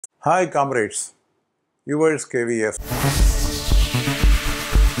Hi comrades, yours Kayveeyes.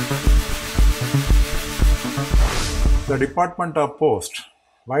 The Department of Post,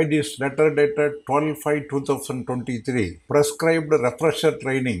 by this letter dated 12/5/2023, prescribed refresher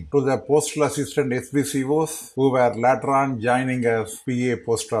training to the postal assistant SBCOs who were later on joining as PA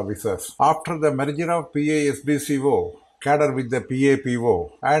post officers. After the merger of PA SBCO, cadre with the PAPO,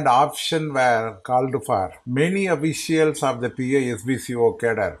 and option were called for, many officials of the PA SBCO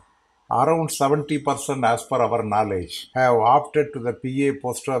cadre, around 70% as per our knowledge, have opted to the PA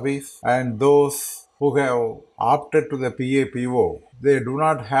post office, and those who have opted to the PAPO, they do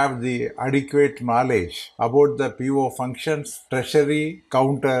not have the adequate knowledge about the PO functions, treasury,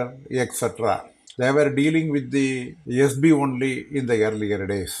 counter, etc. They were dealing with the SB only in the earlier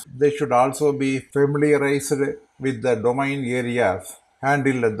days. They should also be familiarized with the domain areas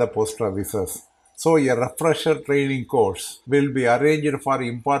handled at the post offices. So a refresher training course will be arranged for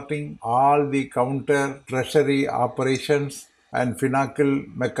imparting all the counter, treasury operations and finacle,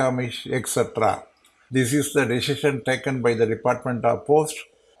 Maccamish, etc. This is the decision taken by the Department of Post.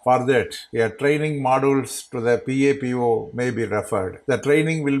 For that, a training modules to the PAPO may be referred. The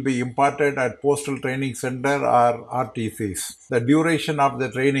training will be imparted at Postal Training Center or RTCs. The duration of the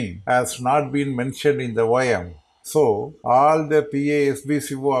training has not been mentioned in the OM. So, all the PA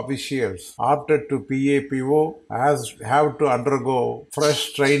SBCO officials opted to PAPO have to undergo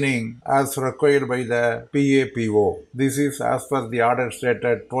fresh training as required by the PAPO. This is as per the order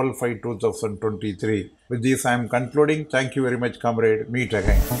stated 12/5/2023. With this, I am concluding. Thank you very much, comrade. Meet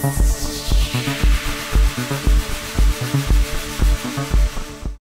again.